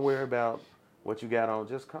 Don't worry about what you got on,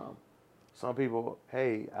 just come. Some people,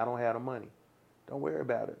 hey, I don't have the money. Don't worry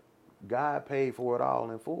about it. God paid for it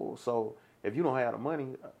all in full. So if you don't have the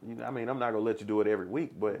money, I mean, I'm not going to let you do it every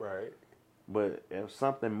week, but Right. but if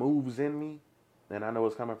something moves in me, and I know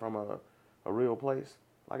it's coming from a real place,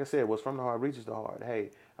 like I said, what's from the heart reaches the heart. Hey,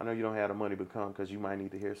 I know you don't have the money, but come because you might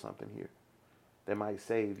need to hear something here that might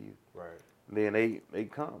save you. Right. Then they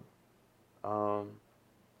come.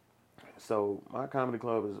 So my comedy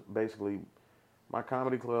club is basically, my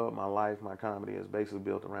comedy club, my life, my comedy is basically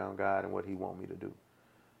built around God and what He want me to do.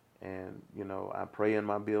 And, you know, I pray in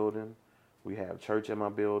my building. We have church in my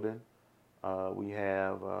building. We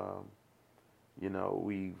have, you know,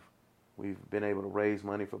 we've been able to raise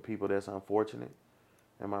money for people that's unfortunate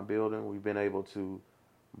in my building. We've been able to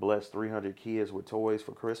bless 300 kids with toys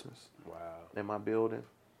for Christmas Wow. in my building.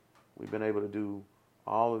 We've been able to do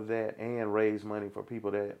all of that and raise money for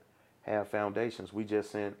people that have foundations. We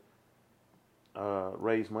just sent,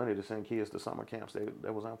 raised money to send kids to summer camps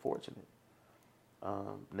that was unfortunate.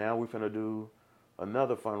 Now we're finna do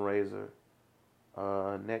another fundraiser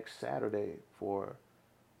next Saturday for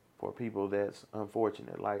people that's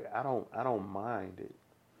unfortunate. Like I don't mind it,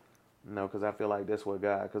 you know, because I feel like that's what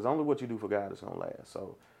God. Because only what you do for God is gonna last.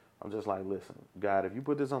 So I'm just like, listen, God, if you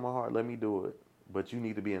put this on my heart, let me do it. But you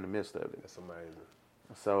need to be in the midst of it. That's amazing.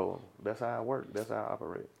 So that's how I work. That's how I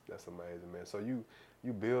operate. That's amazing, man. So you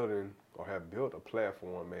building or have built a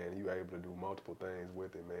platform, man. You able to do multiple things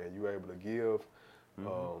with it, man. You able to give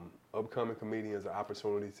upcoming comedians an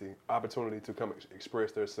opportunity to come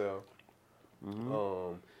express themselves.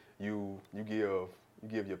 You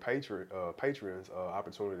give your patrons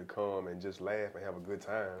opportunity to come and just laugh and have a good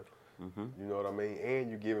time. You know what I mean?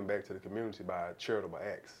 And you giving back to the community by charitable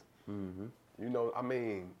acts. You know, I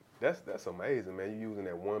mean, that's amazing, man. You using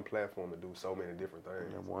that one platform to do so many different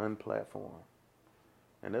things. And one platform.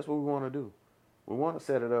 And that's what we want to do. We want to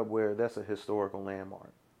set it up where that's a historical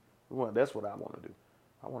landmark. That's what I want to do.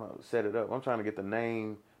 I want to set it up. I'm trying to get the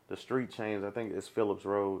name, the street changed. I think it's Phillips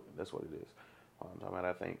Road. That's what it is. I'm talking about,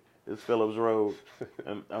 I think. It's Phillips Road.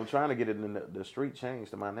 And I'm trying to get it in the street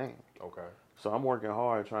changed to my name. Okay. So I'm working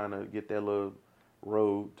hard trying to get that little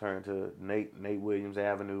road turned to Nate Williams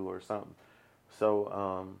Avenue or something.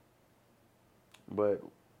 So, but,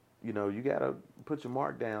 you know, you got to put your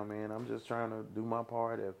mark down, man. I'm just trying to do my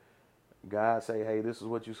part. If God say, hey, this is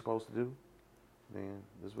what you're supposed to do, then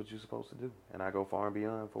this is what you're supposed to do. And I go far and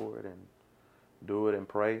beyond for it and do it and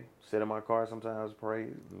pray. Sit in my car sometimes, pray.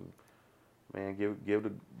 And, man, give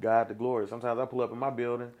God the glory. Sometimes I pull up in my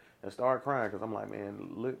building and start crying because I'm like, man,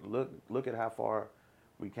 look at how far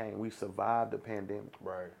we came. We survived the pandemic.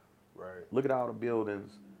 Right. Look at all the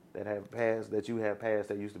buildings that you have passed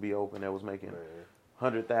that used to be open that was making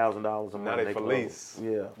 $100,000 a month. Now they for lease.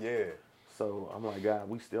 Yeah. Yeah. So I'm like, God,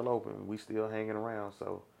 we still open. We still hanging around.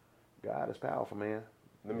 So God is powerful, man.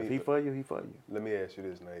 If He for you, He for you. Let me ask you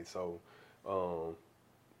this, Nate. So,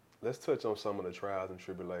 let's touch on some of the trials and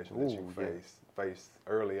tribulations that you faced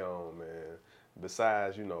early on, man.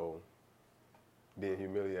 Besides, you know, being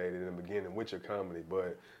humiliated in the beginning with your comedy,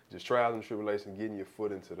 but just trials and tribulations, getting your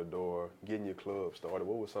foot into the door, getting your club started.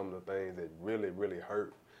 What were some of the things that really, really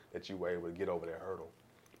hurt that you were able to get over that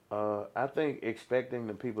hurdle? I think expecting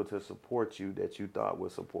the people to support you that you thought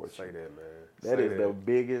would support you. Say that, man. That is the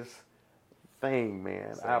biggest thing,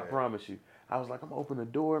 man. I that. promise you. I was like, I'm open the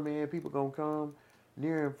door, man. People gonna come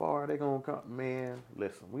near and far. They gonna come, man.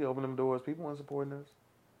 Listen, we open them doors. People weren't supporting us.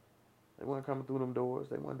 They weren't coming through them doors.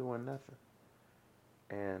 They weren't doing nothing.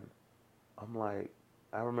 And I'm like,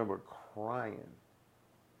 I remember crying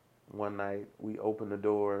one night. We opened the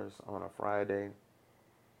doors on a Friday.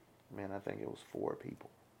 Man, I think it was 4 people.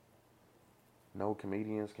 No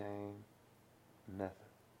comedians came, nothing.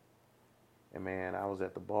 And man, I was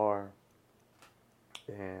at the bar,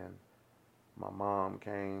 and my mom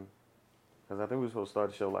came, because I think we were supposed to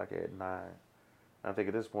start the show like at 9. I think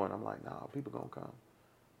at this point, I'm like, nah, people gonna come.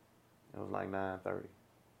 It was like 9:30,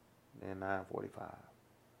 then 9:45,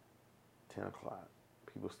 10 o'clock.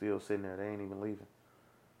 People still sitting there, they ain't even leaving.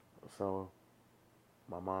 So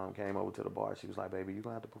my mom came over to the bar. She was like, baby, you're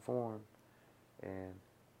going to have to perform. And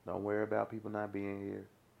don't worry about people not being here.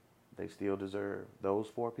 They still deserve, those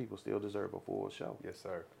 4 people still deserve a full show. Yes,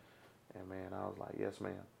 sir. And, man, I was like, yes,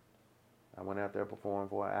 ma'am. I went out there, performed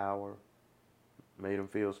for an hour, made them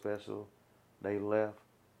feel special. They left.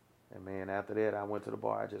 And, man, after that, I went to the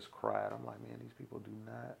bar. I just cried. I'm like, man, these people do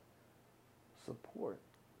not support.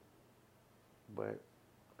 But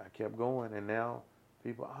I kept going, and now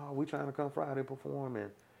people, oh, we trying to come Friday perform, and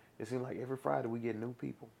it seems like every Friday we get new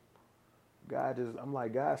people. I'm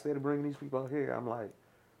like, God, instead of bringing these people out here, I'm like,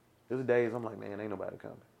 there's days I'm like, man, ain't nobody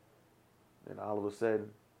coming. And all of a sudden,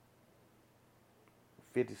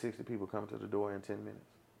 50, 60 people come to the door in 10 minutes.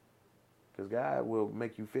 Because God will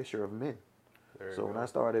make you fisher of men. So when I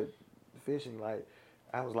started fishing, like,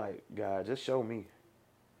 I was like, God, just show me.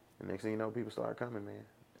 And next thing you know, people started coming, man.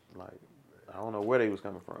 Like, I don't know where they was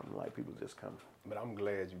coming from. Like, people just coming. But I'm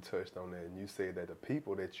glad you touched on that, and you said that the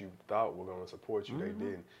people that you thought were going to support you, they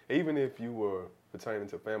didn't. Even if you were pertaining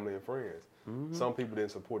to family and friends, some people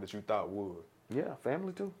didn't support that you thought would. Yeah,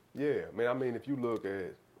 family too. Yeah, man. I mean, if you look at,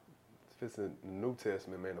 if it's in the New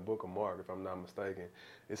Testament, man, the book of Mark, if I'm not mistaken,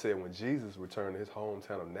 it said when Jesus returned to his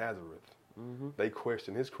hometown of Nazareth, they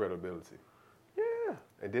questioned his credibility. Yeah.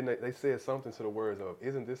 And then they said something to the words of,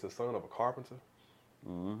 "Isn't this the son of a carpenter?"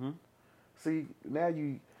 See, now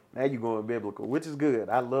you going biblical, which is good.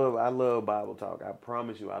 I love Bible talk. I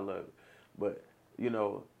promise you, I love it. But you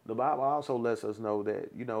know, the Bible also lets us know that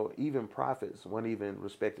even prophets weren't even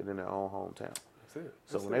respected in their own hometown. That's it.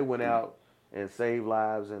 So when they went out and saved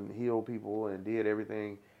lives and healed people and did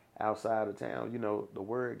everything outside of town, the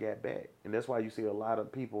word got back, and that's why you see a lot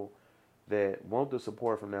of people that want the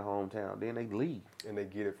support from their hometown. Then they leave and they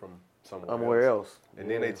get it from somewhere else. And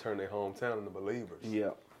then they turn their hometown into believers.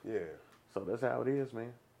 Yeah. Yeah. So that's how it is,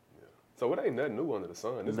 man. Yeah. So it ain't nothing new under the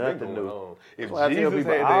sun. It's nothing been going on. If that's why I tell Jesus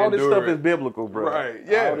people, had all to this endure stuff is biblical, bro. Right,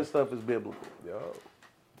 yeah. All this stuff is biblical. Yo,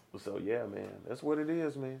 So yeah, man, that's what it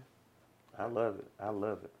is, man. I love it. I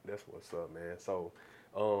love it. that's what's up, man. So,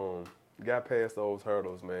 got past those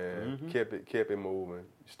hurdles, man. Kept it moving.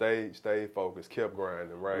 Stayed focused. Kept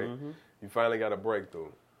grinding. Right. You finally got a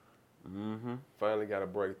breakthrough. Finally got a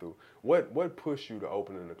breakthrough. What pushed you to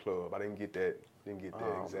opening the club? I didn't get that.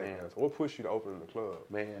 Exact man. answer. What pushed you to opening the club?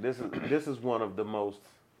 Man, this is one of the most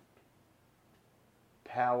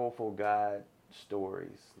powerful God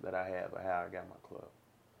stories that I have of how I got my club.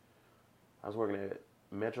 I was working at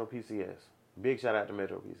Metro PCS. Big shout out to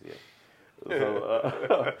Metro PCS.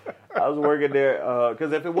 So I was working there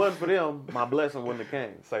because if it wasn't for them, my blessing wouldn't have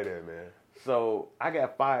came. Say that, man. So I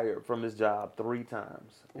got fired from this job 3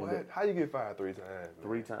 times. What? How you get fired 3 times? Man?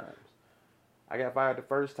 3 times. I got fired the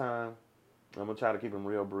first time. I'm going to try to keep them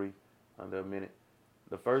real brief, under a minute.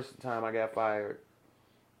 The first time I got fired,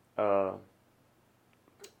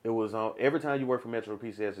 it was on, every time you work for Metro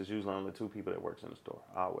PCS, it's usually only 2 people that works in the store,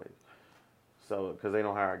 always. So, because they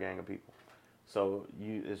don't hire a gang of people. So,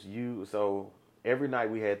 so every night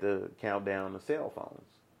we had to count down the cell phones.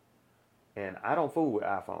 And I don't fool with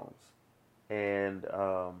iPhones. And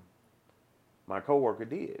my coworker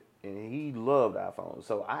did. And he loved iPhones.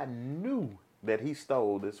 So I knew that he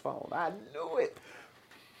stole this phone. I knew it.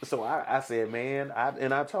 So I said, man,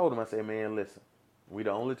 I told him, I said, man, listen, we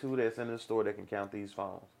the only 2 that's in the store that can count these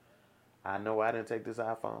phones. I know I didn't take this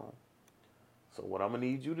iPhone. So what I'm going to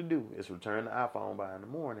need you to do is return the iPhone by in the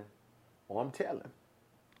morning, or I'm telling.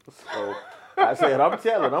 So I said, I'm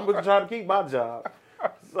telling. I'm going to try to keep my job.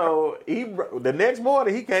 So the next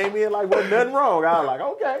morning, he came in like wasn't nothing wrong. I was like,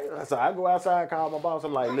 okay. So I go outside, call my boss.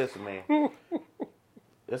 I'm like, listen, man,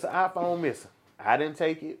 there's an iPhone missing. I didn't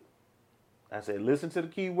take it. I said, listen to the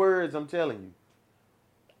key words I'm telling you.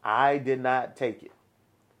 I did not take it.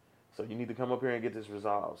 So you need to come up here and get this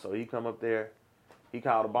resolved. So he come up there. He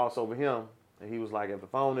called the boss over him, and he was like, if the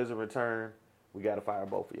phone isn't returned, we got to fire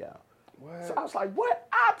both of y'all. What? So I was like, what?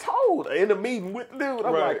 I told in the meeting with the dude.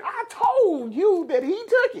 I'm Right. like, I told you that he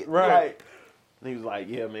took it. Right. Like, and he was like,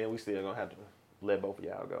 yeah, man, we still going to have to let both of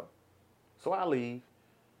y'all go. So I leave.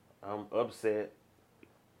 I'm upset.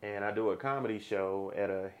 And I do a comedy show at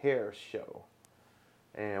a hair show.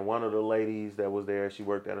 And one of the ladies that was there, she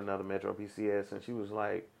worked at another Metro PCS, and she was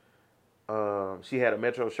like, she had a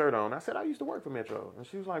Metro shirt on. I said, I used to work for Metro. And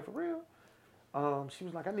she was like, for real? She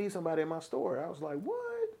was like, I need somebody in my store. I was like, what?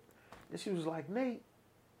 And she was like, Nate,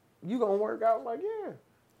 you gonna work? I was like, yeah.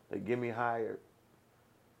 They get me hired.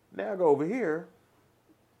 Now I go over here.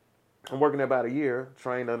 I'm working there about a year,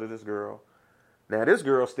 trained under this girl. Now this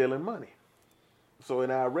girl's stealing money. So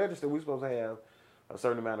in our register, we're supposed to have a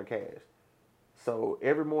certain amount of cash. So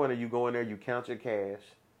every morning you go in there, you count your cash,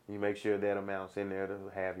 you make sure that amount's in there to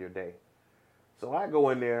have your day. So I go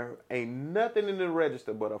in there, ain't nothing in the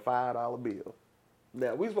register but a $5 bill.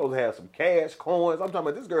 Now, we supposed to have some cash, coins. I'm talking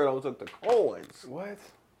about this girl only took the coins. What?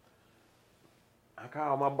 I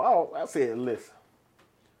called my boss. I said, listen,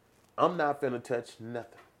 I'm not finna touch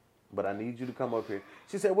nothing, but I need you to come up here.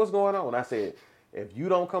 She said, what's going on? I said, if you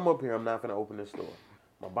don't come up here, I'm not finna open this store.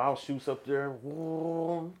 My boss shoots up there.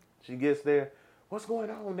 Whoa. She gets there. What's going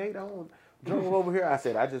on, Nate? I drove over here. I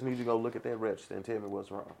said, I just need you to go look at that register and tell me what's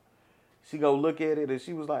wrong. She go look at it, and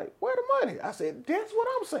she was like, where the money? I said, that's what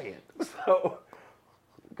I'm saying. So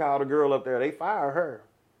called the girl up there. They fired her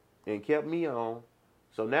and kept me on.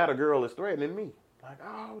 So now the girl is threatening me. Like,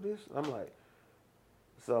 oh, this. I'm like,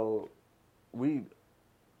 so we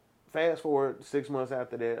fast forward 6 months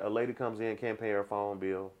after that, a lady comes in, can't pay her phone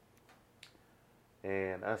bill.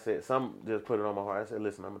 And I said, some just put it on my heart. I said,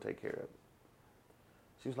 listen, I'm going to take care of it.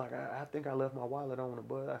 She was like, I think I left my wallet on the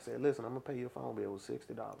bus. I said, listen, I'm going to pay your phone bill with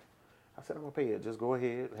 $60. I said, I'm going to pay it. Just go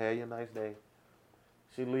ahead. Have your nice day.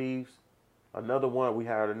 She leaves. Another one, we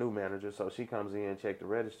hired a new manager. So she comes in, checked the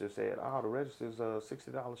register, said, oh, the register's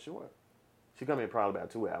 $60 short. She come in probably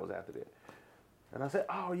about 2 hours after that. And I said,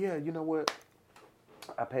 oh, yeah, you know what?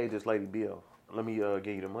 I paid this lady bill. Let me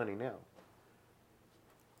give you the money now.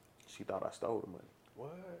 She thought I stole the money.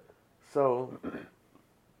 What? So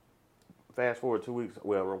fast forward 2 weeks,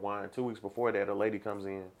 well, rewind. 2 weeks before that, a lady comes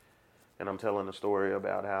in, and I'm telling a story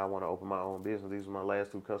about how I want to open my own business. These are my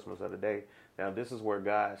last 2 customers of the day. Now, this is where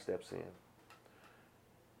God steps in.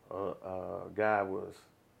 God was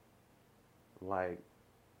like,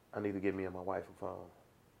 I need to get me and my wife a phone.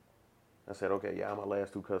 I said, okay, yeah, my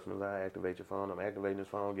last 2 customers, I activate your phone. I'm activating his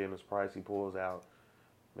phone, getting his price. He pulls out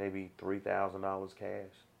maybe $3,000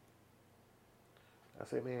 cash. I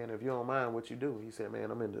said, man, if you don't mind what you do. He said,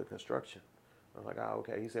 man, I'm into construction. I was like, oh,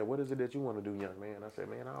 okay. He said, what is it that you want to do, young man? I said,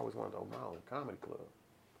 man, I always wanted to open my own comedy club.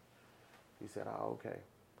 He said, oh, okay.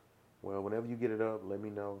 Well, whenever you get it up, let me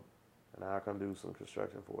know, and I'll come do some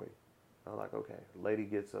construction for you. I was like, okay. The lady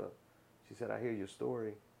gets up. She said, I hear your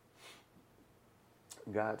story.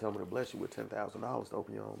 God told me to bless you with $10,000 to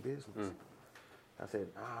open your own business. I said,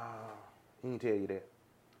 he didn't tell you that.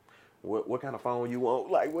 What kind of phone you want?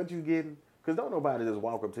 Like, what you getting? Because don't nobody just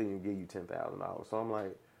walk up to you and give you $10,000. So I'm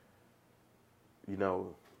like, I'm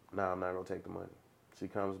not going to take the money. She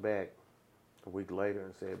comes back a week later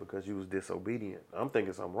and said, because you was disobedient. I'm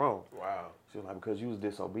thinking something wrong. Wow. She was like, because you was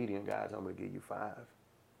disobedient, God told me to give you 5.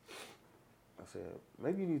 I said,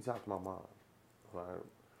 maybe you need to talk to my mom. So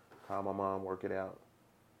I called my mom, work it out.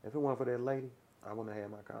 If it weren't for that lady, I wouldn't have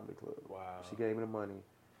had my comedy club. Wow. She gave me the money,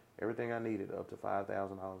 everything I needed, up to $5,000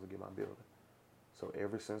 to get my building. So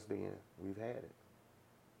ever since then, we've had it.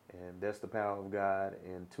 And that's the power of God.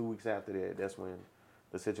 And 2 weeks after that, that's when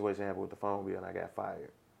the situation happened with the phone bill and I got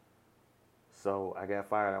fired. So I got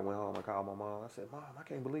fired. I went home. I called my mom. I said, Mom, I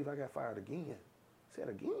can't believe I got fired again. I said,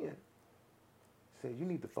 again? She said, you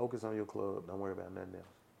need to focus on your club. Don't worry about nothing else.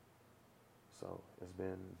 So it's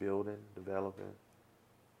been building, developing.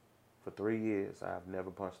 For 3 years, I've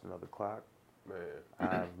never punched another clock. Man.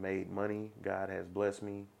 I've made money. God has blessed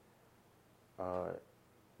me.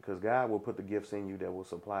 Because God will put the gifts in you that will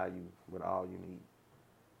supply you with all you need.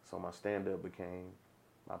 So my stand-up became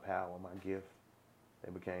my power, my gift.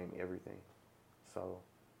 It became everything. So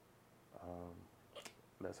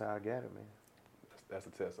that's how I got it, man. That's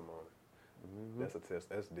a testimony. Mm-hmm. That's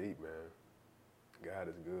deep, man. God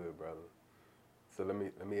is good, brother. So let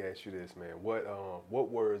me ask you this, man.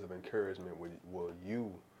 What words of encouragement will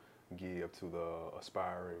you give to the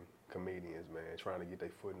aspiring comedians, man, trying to get their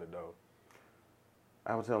foot in the door?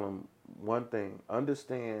 I would tell them one thing: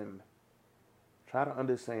 try to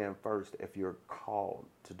understand first if you're called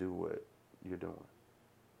to do what you're doing.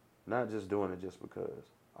 Not just doing it just because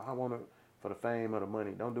I want to, for the fame or the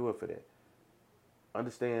money. Don't do it for that.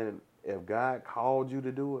 Understand if God called you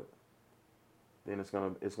to do it, then it's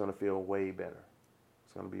gonna feel way better.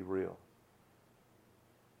 It's gonna be real.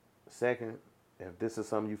 Second, if this is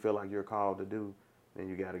something you feel like you're called to do, then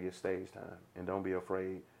you got to get stage time, and don't be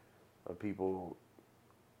afraid of people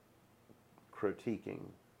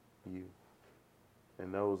critiquing you.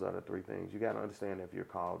 And those are the 3 things. You got to understand if you're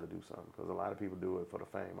called to do something, because a lot of people do it for the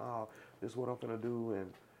fame. Oh, this is what I'm going to do,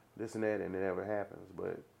 and this and that, and it never happens.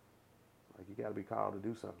 But like, you got to be called to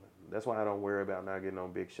do something. That's why I don't worry about not getting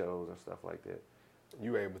on big shows and stuff like that.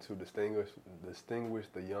 You able to distinguish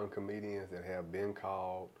the young comedians that have been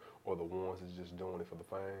called or the ones that's just doing it for the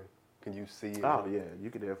fame? Can you see it? Oh, yeah,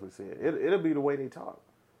 you can definitely see it. It'll be the way they talk.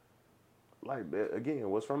 Like,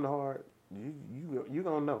 again, what's from the heart, you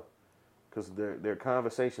going to know. Because their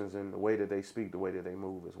conversations and the way that they speak, the way that they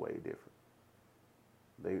move is way different.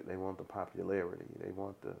 They want the popularity. They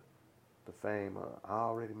want the fame. I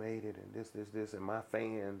already made it, and this, and my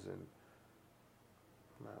fans, and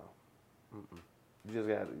no, you just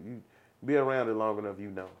got you be around it long enough,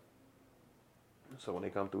 you know. So when they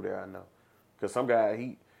come through there, I know, because some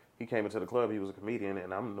guy he came into the club, he was a comedian,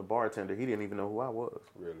 and I'm the bartender. He didn't even know who I was.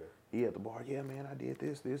 Really? He at the bar, yeah, man, I did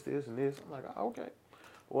this, and this. I'm like, oh, okay,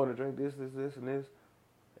 want to drink this, and this,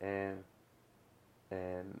 and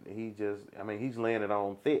he just, I mean, he's laying it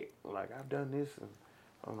on thick. Like, I've done this, and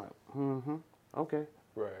I'm like, okay.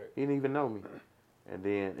 Right. He didn't even know me. And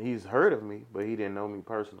then he's heard of me, but he didn't know me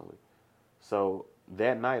personally. So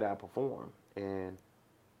that night I performed, and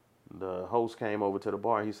the host came over to the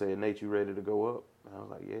bar. He said, Nate, you ready to go up? And I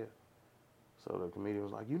was like, yeah. So the comedian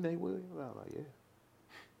was like, you Nate Williams? I was like, yeah.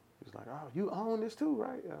 He's like, oh, you own this too,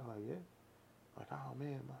 right? I was like, yeah. Like, oh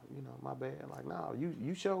man, my bad. Like, no,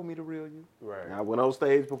 you showed me the real you. Right. And I went on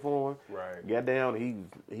stage, performed. Right. Got down.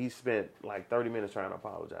 He spent like 30 minutes trying to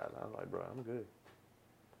apologize. I was like, bro, I'm good.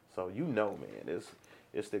 So man,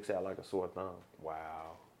 it sticks out like a sore thumb.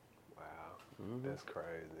 Wow. That's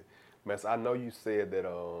crazy. Man, so I know you said that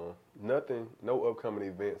no upcoming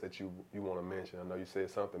events that you want to mention. I know you said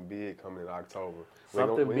something big coming in October.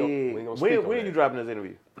 Something big. When are you dropping this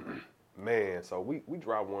interview? Man, so we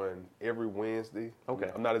drop one every Wednesday.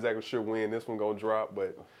 Okay. I'm not exactly sure when this one gonna drop,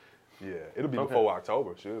 but yeah, it'll be before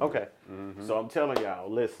October. Should okay. So I'm telling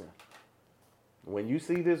y'all, listen. When you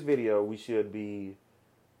see this video, we should be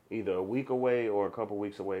either a week away or a couple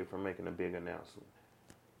weeks away from making a big announcement.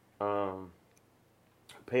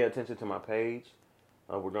 Pay attention to my page.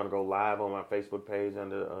 We're gonna go live on my Facebook page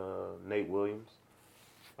under Nate Williams.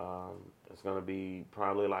 It's gonna be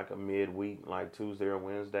probably like a midweek, like Tuesday or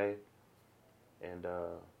Wednesday. And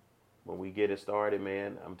when we get it started,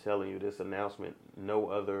 man, I'm telling you, this announcement, no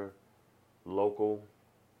other local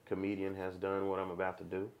comedian has done what I'm about to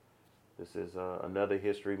do. This is another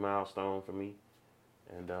history milestone for me.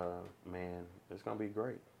 And, man, it's going to be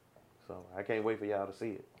great. So I can't wait for y'all to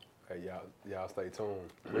see it. Hey, y'all stay tuned.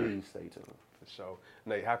 Please stay tuned. For sure.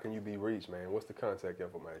 Nate, how can you be reached, man? What's the contact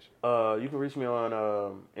information? You can reach me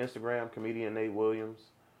on Instagram, comedian Nate Williams.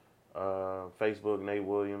 Facebook, Nate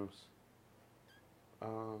Williams.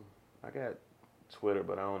 I got Twitter,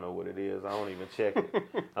 but I don't know what it is. I don't even check it.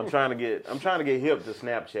 I'm trying to get hip to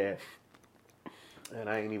Snapchat, and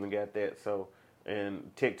I ain't even got that. So, and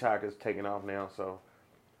TikTok is taking off now. So,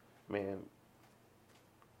 man,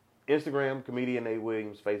 Instagram, comedian Nate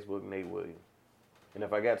Williams. Facebook, Nate Williams. And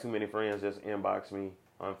if I got too many friends, just inbox me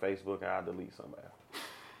on Facebook, and I'll delete somebody.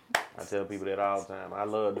 I tell people that all the time. I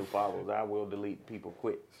love new followers. I will delete people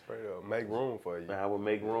quick. Straight up, make room for you. I will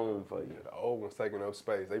make room for you. The old one's taking up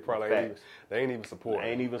space. They probably ain't even supporting.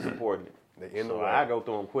 They ain't even supporting it. They in the way. I go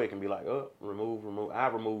through them quick and be like, remove. I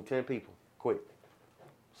remove 10 people quick.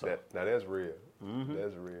 So now that's real.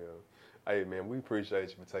 That's real. Hey man, we appreciate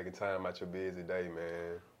you for taking time out your busy day,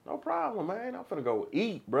 man. No problem, man. I'm finna go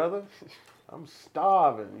eat, brother. I'm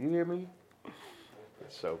starving. You hear me?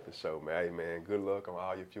 For sure, man. Hey, man, good luck on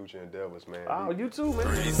all your future endeavors, man. Oh, you too, man.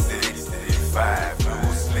 365,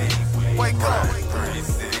 no sleep. Wake up.